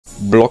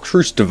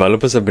Blox's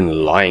developers have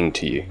been lying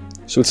to you.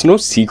 So it's no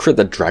secret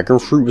that Dragon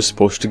Fruit was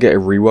supposed to get a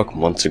rework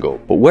months ago,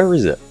 but where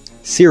is it?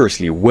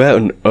 Seriously, where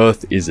on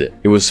earth is it?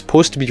 It was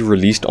supposed to be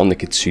released on the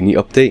Kitsune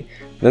update,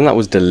 then that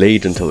was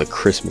delayed until the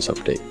Christmas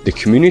update. The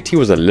community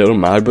was a little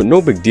mad, but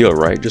no big deal,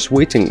 right? Just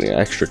waiting an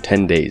extra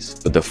 10 days.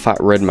 But the fat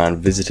red man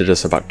visited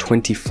us about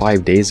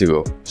 25 days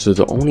ago, so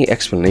the only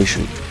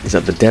explanation is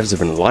that the devs have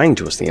been lying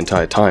to us the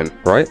entire time,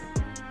 right?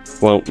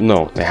 Well,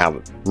 no, they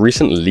haven't.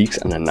 Recent leaks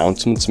and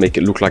announcements make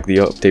it look like the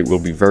update will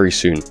be very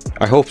soon.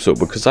 I hope so,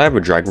 because I have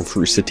a Dragon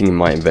Fruit sitting in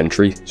my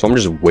inventory, so I'm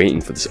just waiting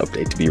for this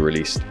update to be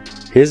released.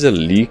 Here's a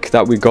leak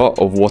that we got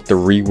of what the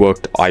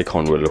reworked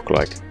icon will look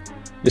like.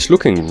 It's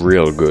looking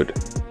real good.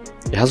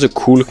 It has a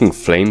cool looking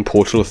flame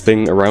portal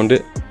thing around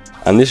it,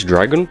 and this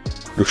dragon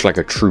looks like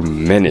a true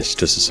menace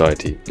to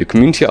society. The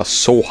community are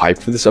so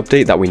hyped for this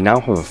update that we now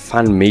have a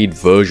fan-made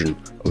version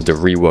of the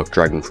reworked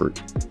Dragon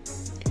Fruit.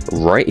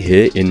 Right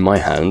here in my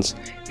hands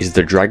is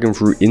the Dragon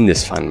Fruit in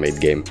this fan-made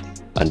game,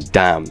 and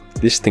damn,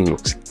 this thing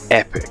looks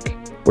epic.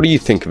 What do you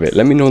think of it?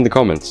 Let me know in the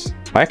comments.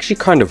 I actually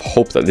kind of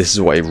hope that this is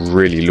what it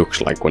really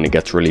looks like when it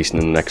gets released in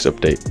the next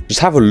update. Just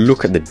have a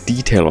look at the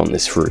detail on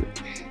this fruit.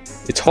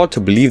 It's hard to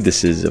believe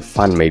this is a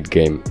fan-made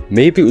game.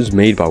 Maybe it was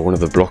made by one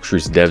of the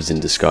Blox's devs in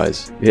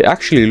disguise. It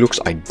actually looks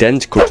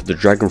identical to the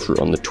Dragon Fruit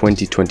on the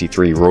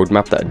 2023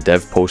 roadmap that a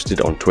dev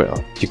posted on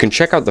Twitter. You can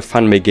check out the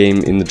fan-made game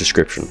in the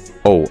description.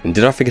 Oh, and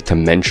did I forget to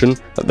mention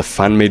that the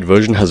fan-made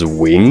version has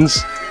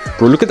wings?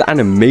 Bro, look at the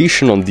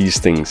animation on these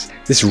things.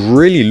 This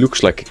really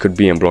looks like it could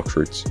be in Blox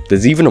Fruits.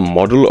 There's even a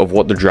model of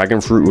what the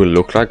Dragon Fruit will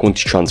look like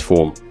once you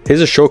transform.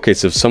 Here's a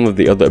showcase of some of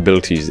the other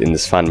abilities in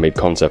this fan-made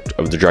concept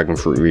of the Dragon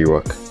Fruit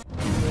rework.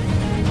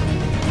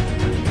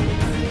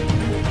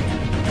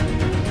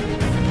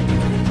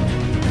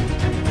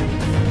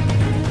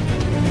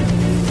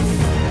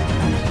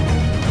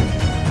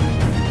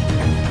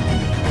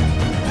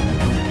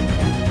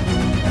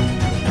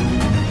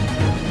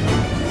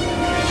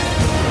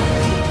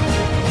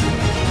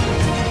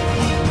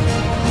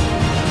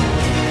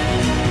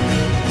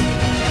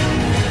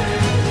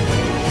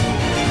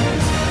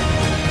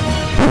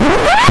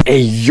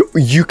 Hey,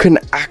 you can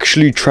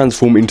actually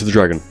transform into the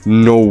dragon.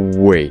 No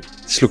way.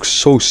 This looks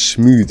so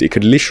smooth. It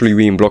could literally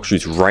be in Blox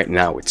Fruits right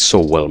now. It's so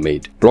well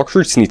made. Blox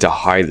Fruits need to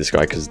hide this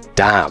guy because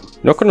damn.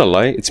 Not gonna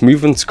lie, its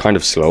movement's kind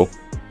of slow.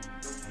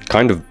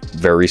 Kind of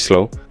very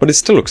slow, but it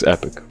still looks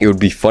epic. It would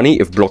be funny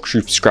if Blox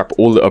Fruits scrap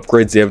all the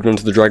upgrades they have done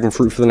to the Dragon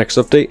Fruit for the next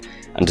update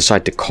and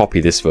decide to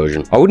copy this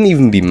version. I wouldn't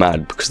even be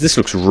mad because this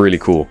looks really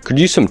cool. Could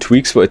use some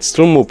tweaks, but it's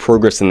still more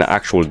progress than the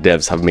actual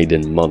devs have made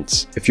in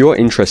months. If you're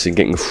interested in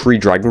getting free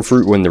Dragon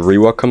Fruit when the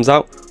rework comes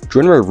out,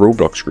 join my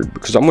Roblox group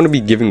because I'm going to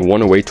be giving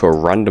one away to a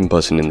random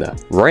person in there.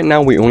 Right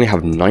now we only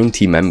have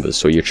 90 members,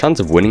 so your chance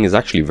of winning is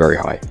actually very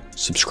high.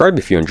 Subscribe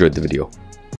if you enjoyed the video.